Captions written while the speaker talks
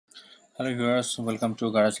Hello viewers, welcome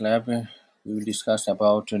to Garage Lab. We will discuss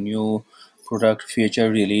about a new product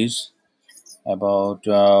feature release about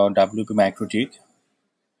WP Mikrotik.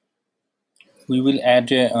 We will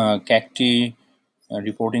add a Cacti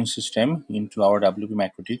reporting system into our WP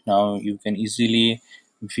Mikrotik. Now you can easily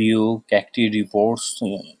view Cacti reports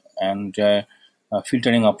and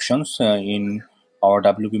filtering options in our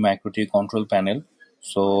WP Mikrotik control panel.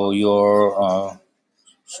 So your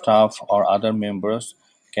staff or other members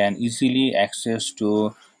can easily access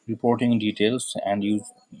to reporting details and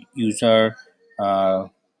user uh,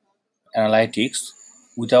 analytics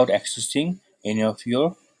without accessing any of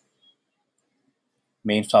your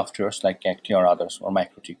main softwares like Cacti or others or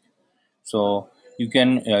Mikrotik. So you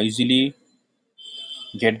can easily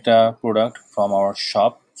get the product from our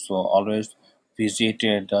shop. So always visit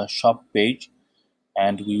the shop page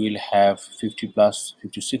and we will have 50 plus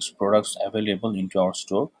 56 products available into our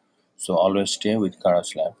store. So always stay with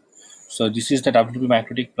Garage Lab. So this is the WP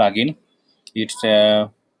Mikrotik plugin. It's a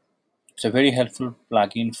very helpful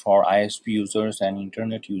plugin for ISP users and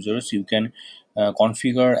internet users. You can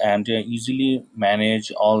configure and easily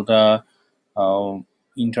manage all the uh,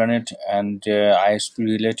 internet and ISP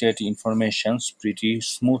related informations pretty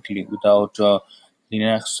smoothly without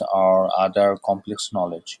Linux or other complex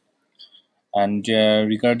knowledge. And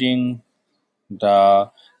regarding the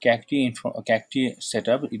Cacti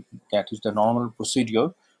setup, that is the normal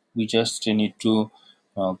procedure. We just need to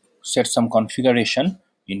set some configuration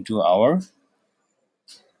into our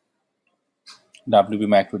WP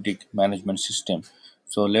Mikrotik management system.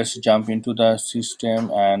 So let's jump into the system,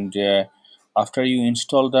 and after you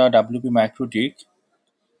install the WP Mikrotik,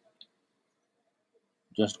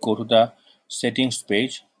 just go to the settings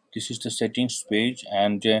page. This is the settings page,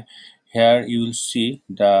 and here you will see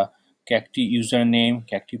the Cacti username,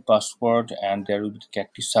 Cacti password, and there will be the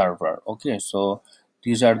Cacti server. Okay, so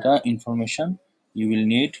these are the information you will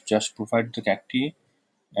need. Just provide the Cacti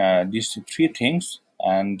these three things,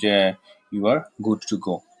 and you are good to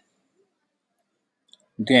go.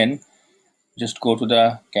 Then just go to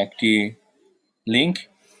the Cacti link.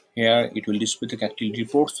 Here it will display the Cacti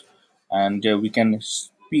reports, and we can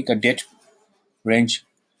pick a date range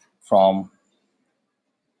from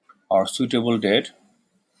our suitable date.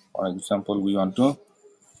 For example, we want to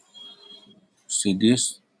see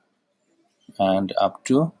this and up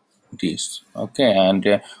to this. Okay, and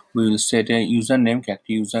we will set a username,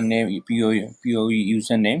 Cacti username, POE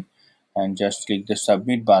username, and just click the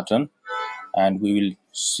submit button, and we will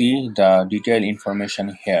see the detailed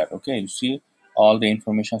information here. Okay, you see all the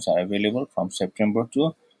informations are available from September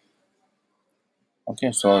to.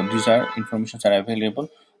 Okay, so these are informations are available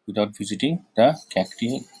without visiting the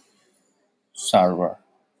Cacti server.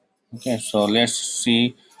 Okay, so let's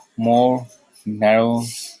see more narrow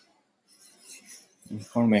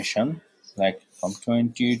information like from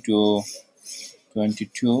 20 to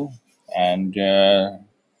 22, and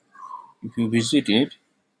if you visit it,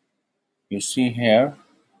 you see here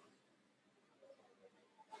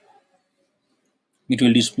it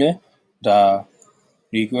will display the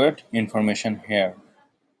required information here.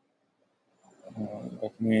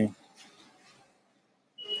 Let me,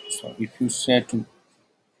 so if you set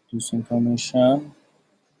this information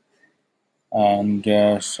and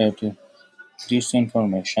set this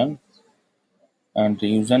information and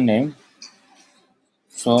the username,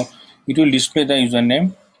 so it will display the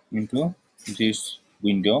username into this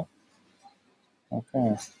window.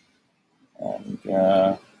 Okay, and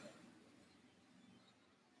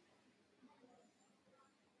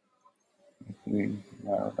if we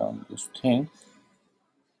narrow down this thing,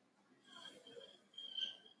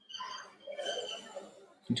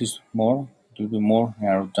 it will be more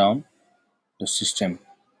narrowed down the system.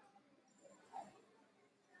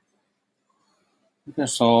 Okay,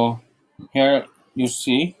 so here you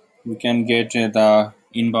see we can get the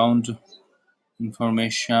inbound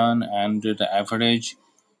information and the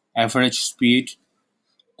average speed,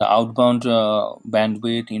 the outbound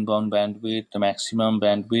bandwidth, inbound bandwidth, the maximum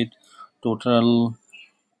bandwidth, total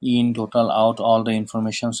in, total out, all the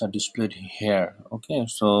informations are displayed here. Okay,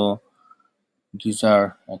 so these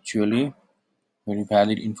are actually very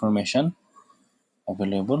valid information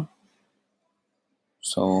available.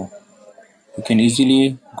 So you can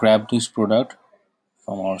easily grab this product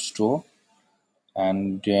from our store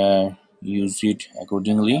and use it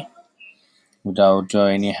accordingly without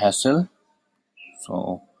any hassle.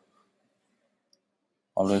 So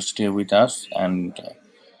always stay with us and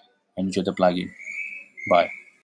enjoy the plugin. Bye.